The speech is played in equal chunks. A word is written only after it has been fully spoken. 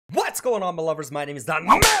What's going on, my lovers? My name is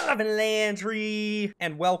DonMahLuvinLandry,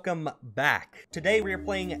 and welcome back. Today we are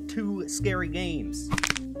playing 2 scary games.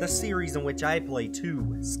 The series in which I play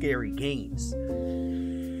 2 scary games.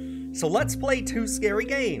 So let's play 2 scary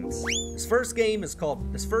games. This first game is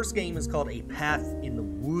called A Path in the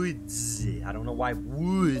Woods. I don't know why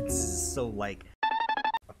woods is so like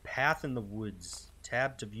A Path in the Woods.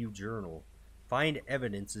 Tab to view journal. Find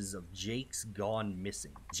evidences of Jake's gone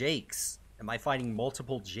missing. Jake's. Am I finding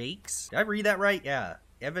multiple Jakes? Did I read that right? Yeah.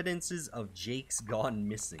 Evidences of Jake's gone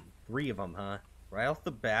missing. 3 of them, huh? Right off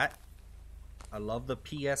the bat. I love the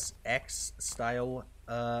PSX style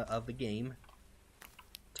of the game.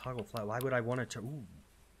 Toggle flash. Why would I want to ooh.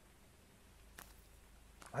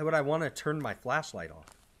 Why would I want to turn my flashlight off?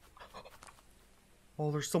 Oh,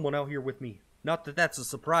 there's someone out here with me. Not that that's a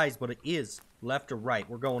surprise, but it is. Left or right?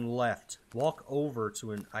 We're going left. Walk over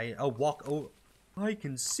to an... walk over... I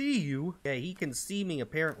can see you. Yeah, he can see me,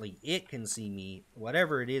 apparently. It can see me.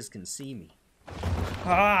 Whatever it is can see me.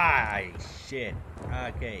 Ah, shit.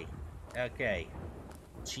 Okay. Okay.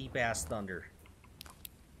 Cheap-ass thunder.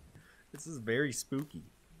 This is very spooky.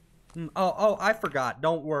 Oh, I forgot.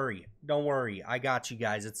 Don't worry. Don't worry. I got you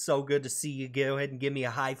guys. It's so good to see you. Go ahead and give me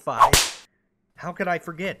a high five. How could I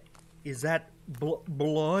forget? Is that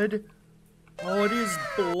blood? Oh, it is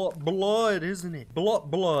blood, isn't it?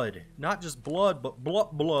 Blood. Not just blood, but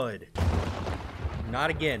blood.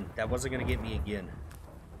 Not again. That wasn't going to get me again.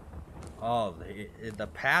 Oh, the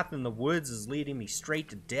path in the woods is leading me straight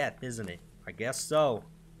to death, isn't it? I guess so.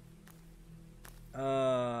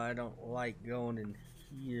 I don't like going in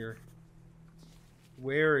here.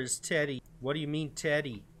 Where is Teddy? What do you mean,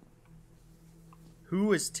 Teddy?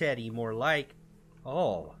 Who is Teddy, more like?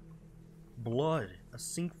 Oh, blood. A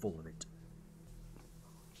sink full of it.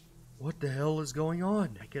 What the hell is going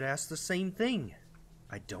on? I could ask the same thing.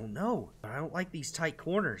 I don't know. But I don't like these tight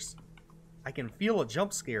corners. I can feel a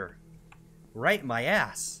jump scare. Right in my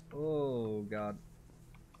ass. Oh, God.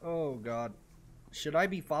 Oh, God. Should I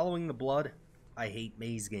be following the blood? I hate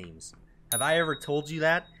maze games. Have I ever told you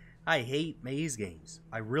that? I hate maze games.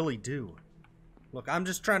 I really do. Look, I'm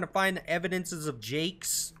just trying to find the evidences of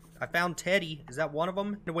Jake's. I found Teddy. Is that one of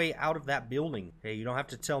them? The way out of that building. Hey, you don't have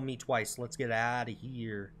to tell me twice. Let's get out of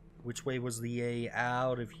here. Which way was the A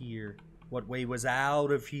out of here? What way was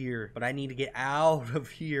out of here? But I need to get out of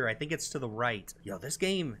here. I think it's to the right. Yo, this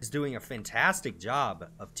game is doing a fantastic job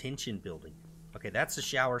of tension building. Okay, that's the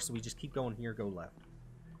shower, so we just keep going here, go left.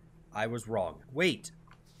 I was wrong. Wait.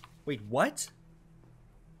 Wait, what?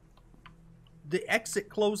 The exit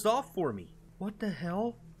closed off for me. What the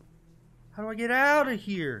hell? How do I get out of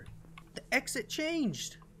here? The exit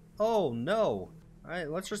changed. Oh, no.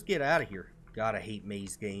 Alright, let's just get out of here. God, I hate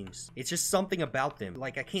maze games. It's just something about them.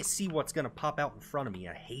 Like, I can't see what's gonna pop out in front of me.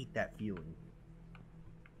 I hate that feeling.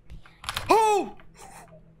 Oh!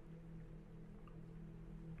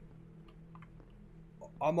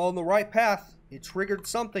 I'm on the right path. It triggered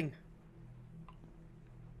something.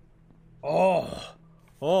 Oh.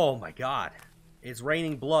 Oh my God. It's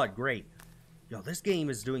raining blood. Great. Yo, this game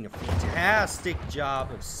is doing a fantastic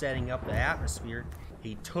job of setting up the atmosphere.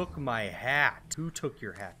 He took my hat. Who took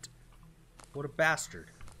your hat? What a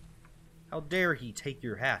bastard. How dare he take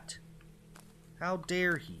your hat? How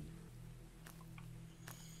dare he?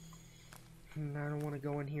 I don't want to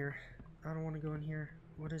go in here. I don't want to go in here.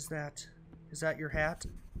 What is that? Is that your hat?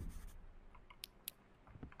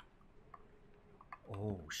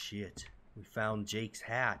 Oh, shit. We found Jake's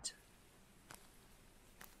hat.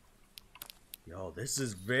 Yo, this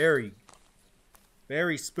is very,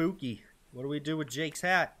 very spooky. What do we do with Jake's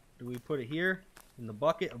hat? Do we put it here in the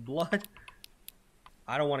bucket of blood?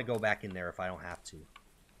 I don't want to go back in there if I don't have to.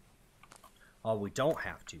 Oh, we don't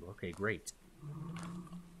have to. Okay, great.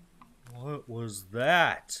 What was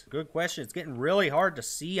that? Good question. It's getting really hard to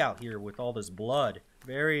see out here with all this blood.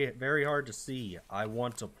 Very, very hard to see. I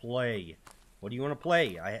want to play. What do you want to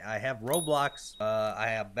play? I have Roblox. I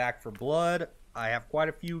have Back 4 Blood. I have quite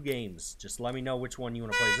a few games. Just let me know which one you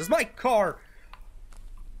want to play. This is my car!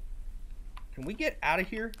 Can we get out of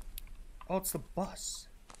here? Oh, it's the bus.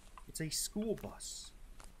 It's a school bus.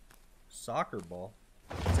 Soccer ball.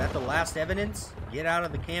 Is that the last evidence? Get out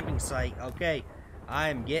of the camping site. Okay,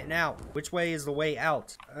 I'm getting out. Which way is the way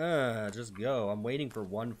out? Just go. I'm waiting for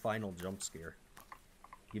one final jump scare.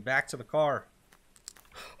 Get back to the car.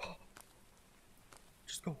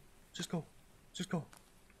 Just go. Just go. Just go.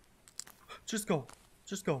 Just go.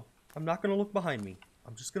 Just go. I'm not gonna look behind me.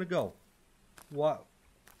 I'm just gonna go. What?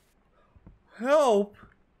 Help!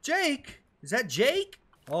 Jake! Is that Jake?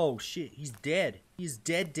 Oh shit, he's dead. He's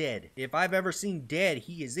dead. If I've ever seen dead,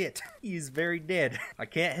 he is it. He is very dead. I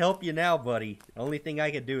can't help you now, buddy. The only thing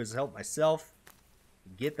I can do is help myself.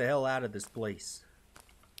 Get the hell out of this place.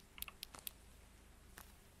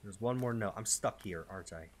 There's one more note. I'm stuck here,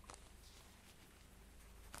 aren't I?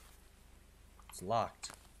 It's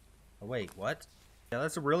locked. Oh wait, what? Yeah,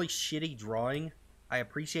 that's a really shitty drawing. I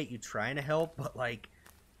appreciate you trying to help, but like,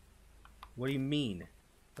 what do you mean?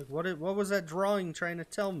 Like, what was that drawing trying to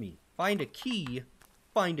tell me? Find a key?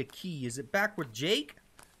 Find a key. Is it back with Jake?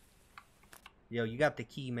 Yo, you got the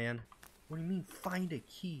key, man. What do you mean, find a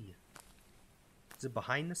key? Is it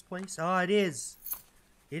behind this place? Oh, it is.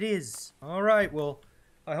 It is. Alright, well,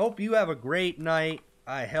 I hope you have a great night.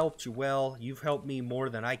 I helped you well. You've helped me more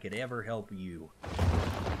than I could ever help you.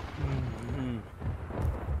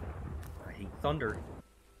 I hate thunder.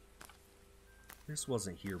 This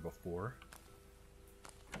wasn't here before.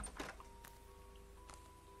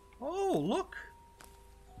 Oh, look!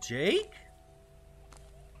 Jake?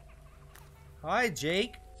 Hi,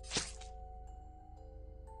 Jake.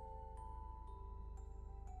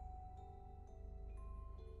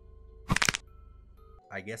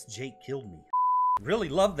 I guess Jake killed me. Really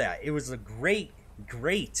love that. It was a great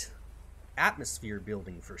atmosphere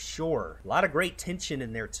building for sure. A lot of great tension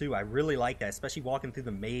in there too. I really like that, especially walking through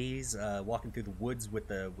the maze, walking through the woods with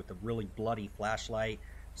the really bloody flashlight.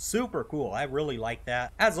 Super cool. I really like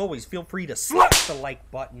that. As always, feel free to slap the like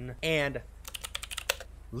button and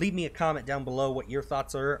leave me a comment down below what your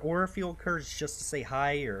thoughts are, or feel encouraged just to say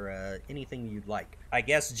hi or anything you'd like. I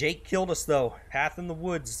guess Jake killed us though. Path in the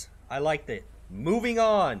woods. I liked it. Moving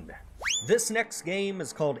on. This next game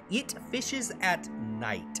is called It Fishes at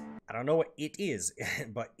Night. I don't know what it is,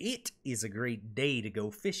 but it is a great day to go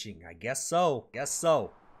fishing. I guess so. Guess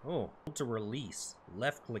so. Oh, to release.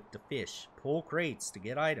 Left click to fish. Pull crates to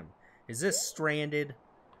get item. Is this stranded?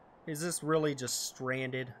 Is this really just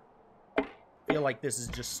stranded? I feel like this is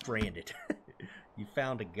just stranded. You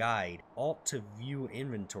found a guide. Alt to view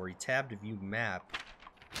inventory. Tab to view map.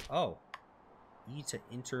 Oh. E to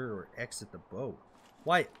enter or exit the boat.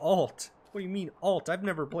 Why Alt? What do you mean Alt? I've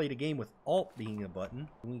never played a game with Alt being a button.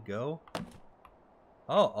 Can we go?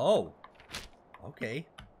 Oh. Okay.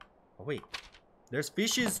 Oh, wait. There's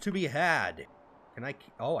fishes to be had. Can I?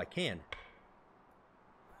 Oh, I can.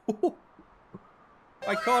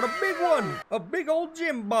 I caught a big one. A big old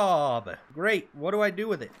Jim Bob. Great. What do I do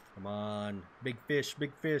with it? Come on. Big fish,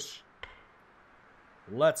 big fish.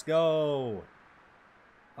 Let's go.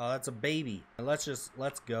 Oh, that's a baby. Let's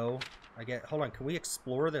go. Hold on. Can we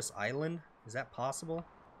explore this island? Is that possible?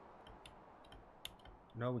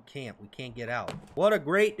 No, we can't. We can't get out. What a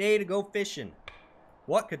great day to go fishing.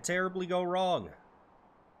 What could terribly go wrong?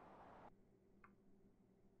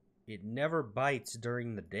 It never bites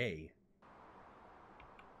during the day.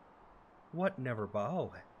 What never bites?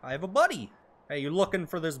 Oh, I have a buddy. Hey, you looking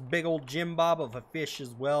for this big old Jim Bob of a fish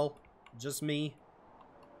as well? Just me?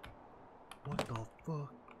 What the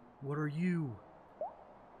fuck? What are you?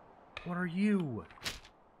 What are you?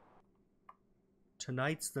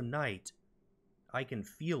 Tonight's the night. I can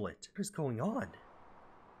feel it. What is going on?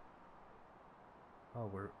 Oh,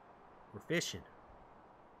 we're fishing.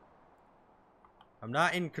 I'm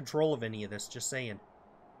not in control of any of this, just saying.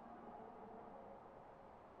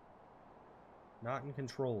 Not in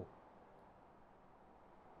control.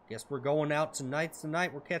 Guess we're going out tonight's the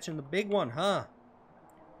night. We're catching the big one, huh?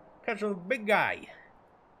 Catching the big guy.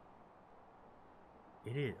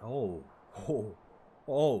 It is. Oh.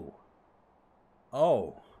 Oh,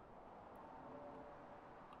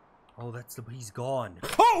 he's gone.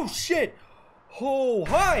 Oh, shit! Oh,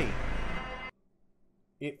 hi!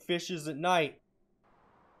 It fishes at night.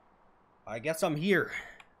 I guess I'm here.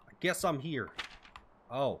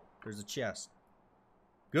 Oh, there's a chest.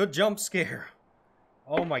 Good jump scare.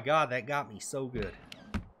 Oh my god, that got me so good.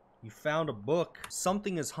 You found a book.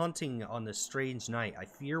 Something is hunting on this strange night. I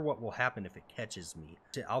fear what will happen if it catches me.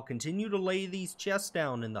 I'll continue to lay these chests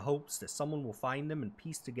down in the hopes that someone will find them and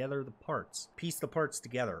piece the parts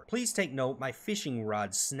together. Please take note, my fishing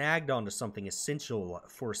rod snagged onto something essential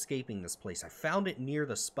for escaping this place. I found it near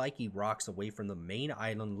the spiky rocks away from the main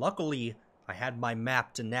island. Luckily, I had my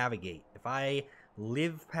map to navigate. If I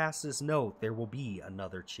live past this note, there will be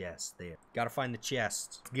another chest there. Gotta find the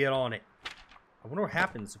chest. Let's get on it. I wonder what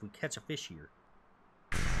happens if we catch a fish here.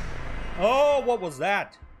 Oh, what was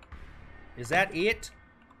that? Is that it?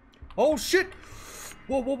 Oh, shit!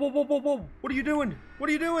 Whoa. What are you doing? What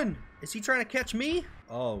are you doing? Is he trying to catch me?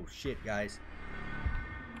 Oh, shit, guys.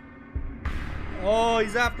 Oh,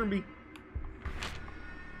 he's after me.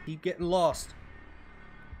 Keep getting lost.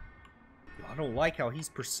 I don't like how he's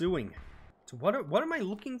pursuing. So what am I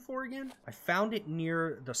looking for again? I found it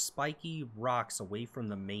near the spiky rocks away from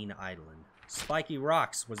the main island. Spiky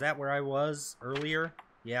rocks, was that where I was earlier?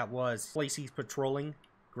 Yeah, it was. Place he's patrolling.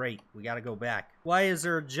 Great, we gotta go back. Why is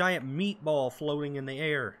there a giant meatball floating in the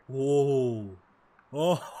air? Whoa.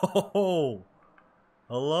 Oh,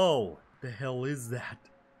 hello. The hell is that?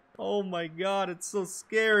 Oh my god, it's so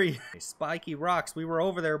scary. Hey, spiky rocks, we were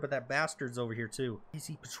over there, but that bastard's over here too. Is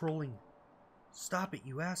he patrolling? Stop it,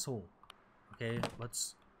 you asshole. Okay,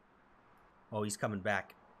 let's... Oh, he's coming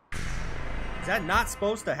back. Is that not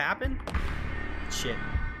supposed to happen? Shit.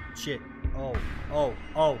 Shit. Oh. Oh.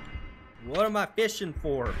 Oh. What am I fishing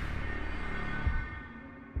for?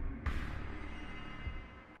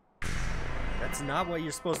 That's not what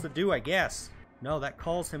you're supposed to do, I guess. No, that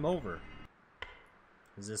calls him over.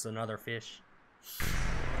 Is this another fish?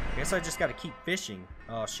 I guess I just gotta keep fishing.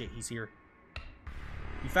 Oh shit, he's here.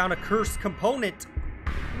 You found a cursed component!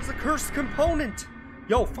 What is a cursed component?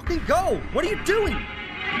 Yo, fucking go! What are you doing?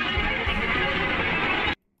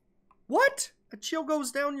 What? A chill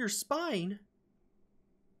goes down your spine?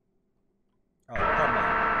 Oh, come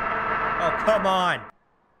on. Oh, come on!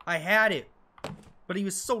 I had it. But he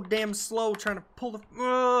was so damn slow trying to pull the...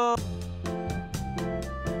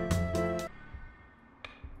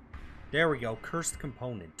 There we go. Cursed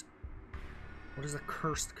component. What is a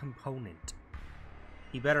cursed component?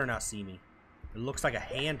 He better not see me. It looks like a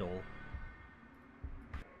handle.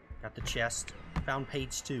 Got the chest. Found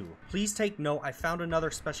page 2. Please take note, I found another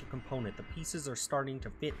special component. The pieces are starting to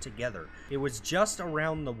fit together. It was just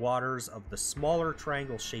around the waters of the smaller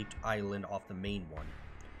triangle-shaped island off the main one.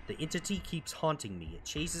 The entity keeps haunting me. It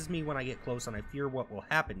chases me when I get close, and I fear what will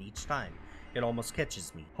happen each time. It almost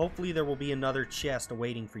catches me. Hopefully there will be another chest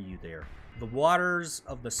awaiting for you there. The waters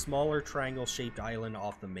of the smaller triangle-shaped island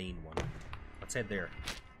off the main one. Let's head there.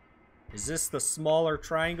 Is this the smaller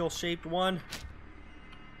triangle-shaped one?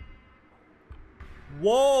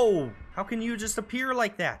 Whoa! How can you just appear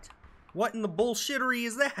like that? What in the bullshittery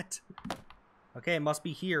is that? Okay, it must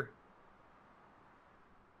be here.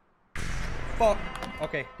 Fuck.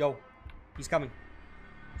 Okay, go. He's coming.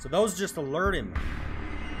 So those just alert him.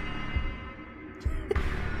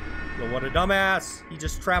 Yo, what a dumbass. He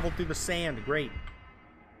just traveled through the sand. Great.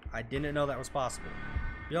 I didn't know that was possible.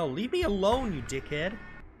 Yo, leave me alone, you dickhead.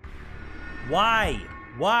 Why?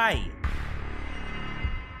 Why?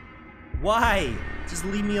 Why? Just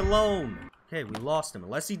leave me alone. Okay, we lost him.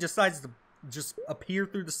 Unless he decides to just appear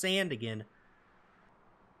through the sand again.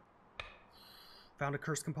 Found a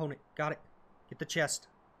cursed component. Got it. Get the chest.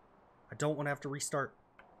 I don't want to have to restart.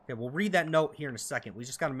 Okay, we'll read that note here in a second. We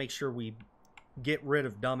just got to make sure we get rid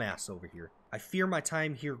of dumbass over here. I fear my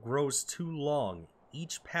time here grows too long.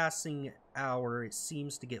 Each passing hour, it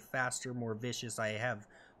seems to get faster, more vicious. I have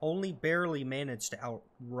only barely managed to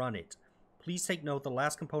outrun it. Please take note, the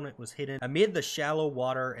last component was hidden amid the shallow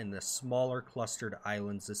water and the smaller clustered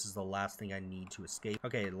islands. This is the last thing I need to escape.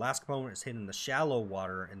 Okay, the last component is hidden in the shallow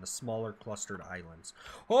water and the smaller clustered islands.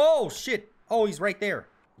 Oh, shit! Oh, he's right there.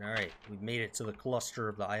 Alright, we've made it to the cluster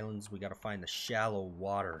of the islands. We gotta find the shallow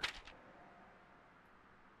water.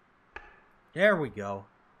 There we go.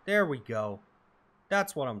 There we go.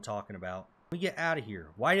 That's what I'm talking about. We get out of here.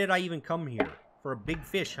 Why did I even come here? For a big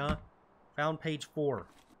fish, huh? Found page 4.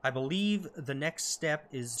 I believe the next step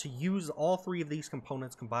is to use all 3 of these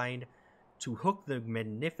components combined to hook the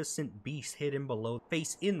magnificent beast hidden below,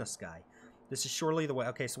 face in the sky. This is surely the way.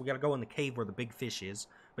 Okay, so we gotta go in the cave where the big fish is.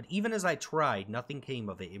 But even as I tried, nothing came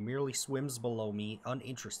of it. It merely swims below me,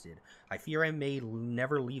 uninterested. I fear I may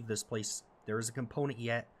never leave this place. There is a component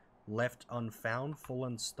yet left unfound.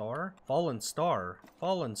 Fallen star? Fallen star?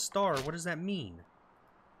 Fallen star? What does that mean?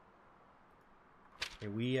 Okay,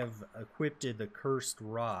 we have equipped the cursed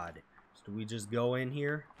rod. So do we just go in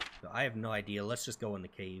here? I have no idea. Let's just go in the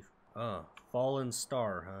cave. Fallen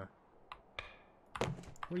star, huh?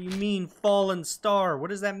 What do you mean, fallen star? What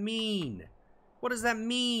does that mean? What does that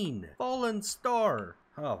mean? Fallen star.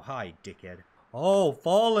 Oh, hi, dickhead. Oh,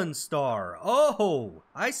 fallen star. Oh,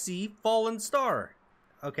 I see. Fallen star.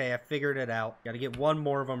 Okay, I figured it out. Gotta get one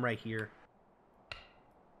more of them right here.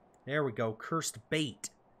 There we go. Cursed bait.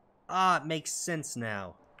 Ah, it makes sense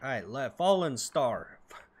now. Alright, fallen star.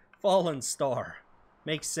 Fallen star.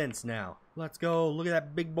 Makes sense now. Let's go. Look at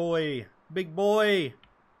that big boy. Big boy.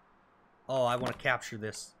 Oh, I want to capture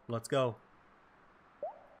this. Let's go.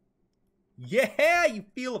 Yeah, you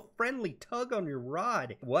feel a friendly tug on your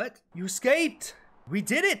rod. What? You escaped. We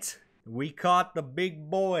did it. We caught the big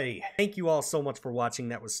boy. Thank you all so much for watching.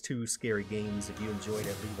 That was 2 scary games. If you enjoyed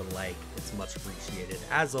it, leave a like. It's much appreciated.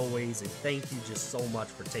 As always, and thank you just so much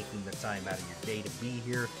for taking the time out of your day to be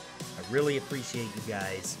here. I really appreciate you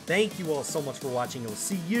guys. Thank you all so much for watching. I'll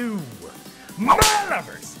see you, my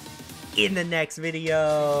lovers, in the next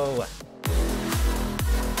video.